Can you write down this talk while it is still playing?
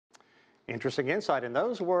Interesting insight, and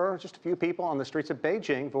those were just a few people on the streets of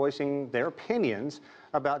Beijing voicing their opinions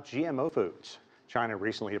about GMO foods. China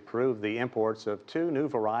recently approved the imports of 2 new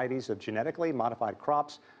varieties of genetically modified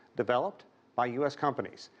crops developed by U.S.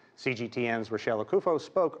 companies. CGTN's Rachelle Akuffo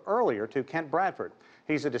spoke earlier to Kent Bradford.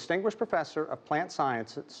 He's a distinguished professor of plant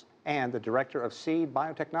sciences and the director of Seed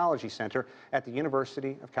Biotechnology Center at the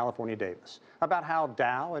University of California, Davis, about how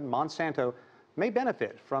Dow and Monsanto may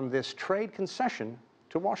benefit from this trade concession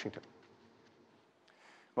to Washington.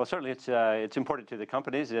 Well, certainly it's important to the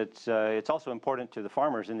companies. It's also important to the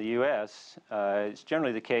farmers in the U.S. It's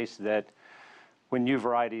generally the case that when new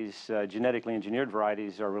varieties, genetically engineered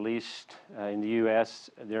varieties, are released in the U.S.,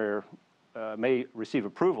 they may receive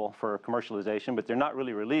approval for commercialization, but they're not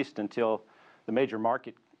really released until the major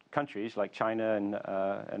market countries like China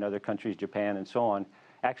and other countries, Japan and so on,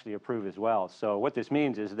 actually approve as well. So what this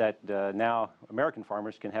means is that now American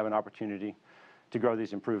farmers can have an opportunity to grow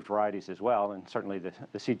these improved varieties as well, and certainly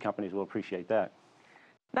the seed companies will appreciate that.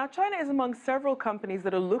 Now, China is among several companies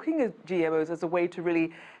that are looking at GMOs as a way to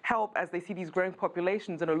really help as they see these growing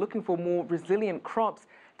populations and are looking for more resilient crops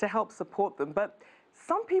to help support them. But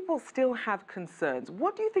some people still have concerns.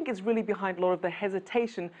 What do you think is really behind a lot of the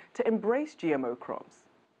hesitation to embrace GMO crops?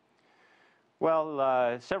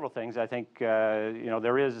 Well, several things. I think,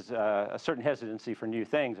 there is a certain hesitancy for new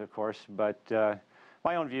things, of course, but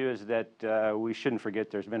my own view is that we shouldn't forget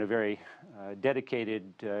there's been a very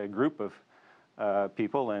dedicated group of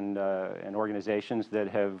people and organizations that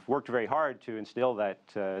have worked very hard to instill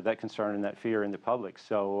that concern and that fear in the public.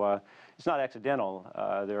 So it's not accidental.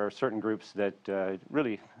 There are certain groups that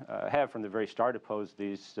really have from the very start opposed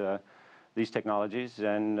these technologies,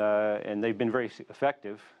 and they've been very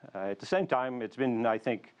effective. At the same time, it's been, I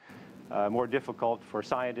think, more difficult for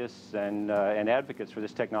scientists and advocates for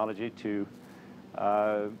this technology to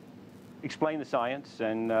explain the science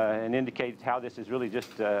and indicate how this is really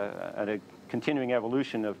just a continuing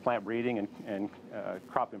evolution of plant breeding and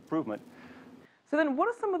crop improvement. So then what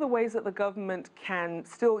are some of the ways that the government can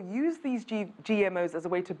still use these GMOs as a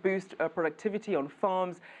way to boost productivity on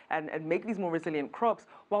farms and make these more resilient crops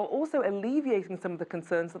while also alleviating some of the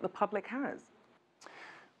concerns that the public has?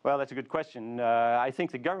 Well, that's a good question. I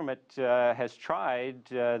think the government has tried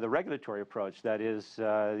the regulatory approach, that is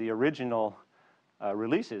the original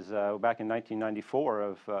releases back in 1994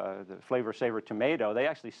 of the Flavor Savor tomato. They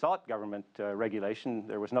actually sought government regulation.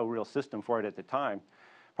 There was no real system for it at the time.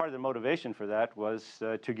 Part of the motivation for that was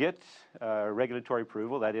to get regulatory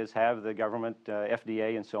approval, that is, have the government,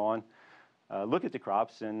 FDA and so on, look at the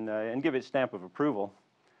crops and give it a stamp of approval.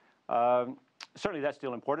 Certainly that's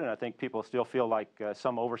still important. I think people still feel like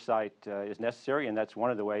some oversight is necessary, and that's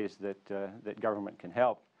one of the ways that government can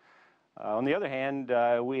help. On the other hand,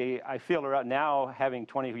 I feel right now, having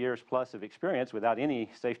 20 years plus of experience without any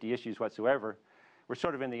safety issues whatsoever, we're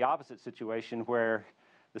sort of in the opposite situation where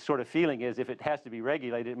the sort of feeling is if it has to be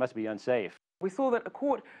regulated, it must be unsafe. We saw that a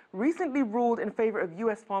court recently ruled in favor of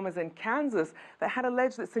U.S. farmers in Kansas that had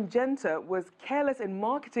alleged that Syngenta was careless in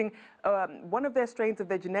marketing one of their strains of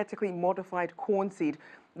their genetically modified corn seed,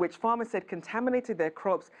 which farmers said contaminated their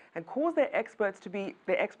crops and caused their exports to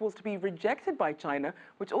be rejected by China,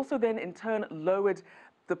 which also then in turn lowered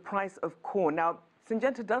the price of corn. Now,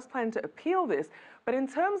 Syngenta does plan to appeal this, but in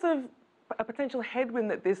terms of a potential headwind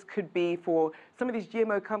that this could be for some of these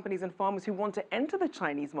GMO companies and farmers who want to enter the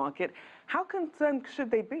Chinese market, how concerned should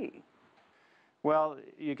they be? Well,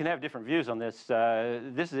 you can have different views on this.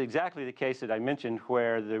 This is exactly the case that I mentioned,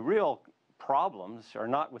 where the real problems are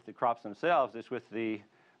not with the crops themselves, it's with the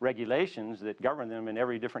regulations that govern them in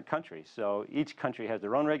every different country. So each country has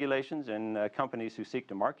their own regulations, and companies who seek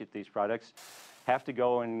to market these products have to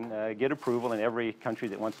go and get approval in every country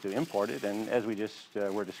that wants to import it. And as we just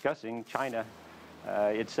were discussing, China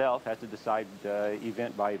itself has to decide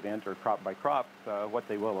event by event or crop by crop what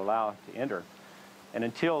they will allow to enter. And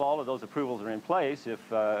until all of those approvals are in place,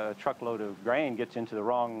 if a truckload of grain gets into the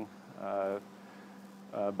wrong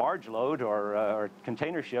barge load or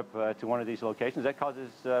container ship to one of these locations, that causes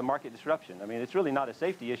market disruption. I mean, it's really not a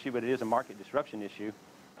safety issue, but it is a market disruption issue.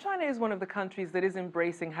 China is one of the countries that is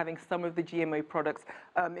embracing having some of the GMO products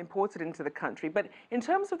imported into the country. But in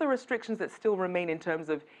terms of the restrictions that still remain in terms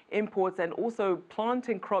of imports and also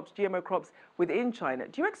planting crops, GMO crops within China,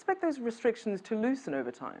 do you expect those restrictions to loosen over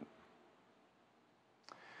time?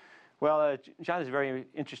 Well, China's a very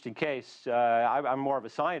interesting case. I'm more of a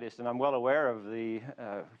scientist, and I'm well aware of the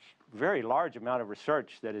very large amount of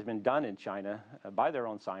research that has been done in China by their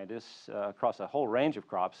own scientists across a whole range of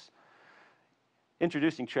crops.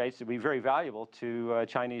 introducing traits that would be very valuable to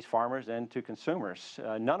Chinese farmers and to consumers.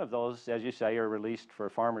 None of those, as you say, are released for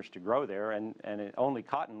farmers to grow there, and only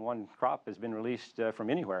cotton, one crop, has been released from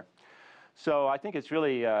anywhere. So I think it's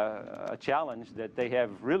really a challenge that they have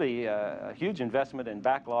really a huge investment and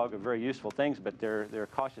backlog of very useful things, but they're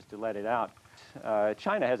cautious to let it out.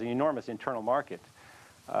 China has an enormous internal market.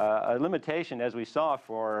 A limitation, as we saw,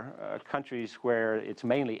 for countries where it's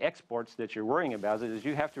mainly exports that you're worrying about is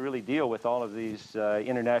you have to really deal with all of these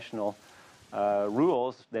international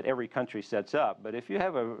rules that every country sets up. But if you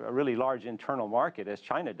have a really large internal market, as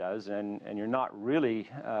China does, and you're not really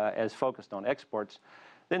as focused on exports,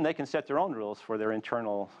 then they can set their own rules for their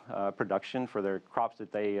internal production, for their crops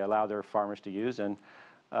that they allow their farmers to use, and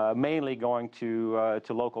mainly going to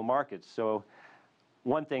local markets. So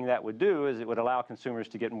one thing that would do is it would allow consumers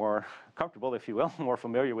to get more comfortable, if you will, more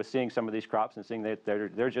familiar with seeing some of these crops and seeing that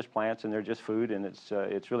they're just plants and they're just food, and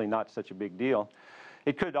it's really not such a big deal.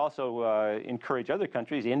 It could also encourage other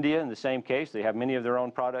countries. India, in the same case, they have many of their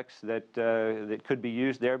own products that could be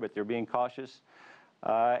used there, but they're being cautious.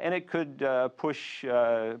 And it could push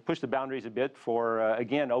the boundaries a bit for,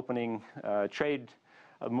 again, opening trade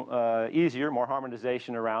easier, more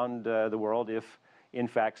harmonization around the world if, in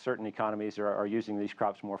fact, certain economies are using these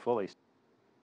crops more fully.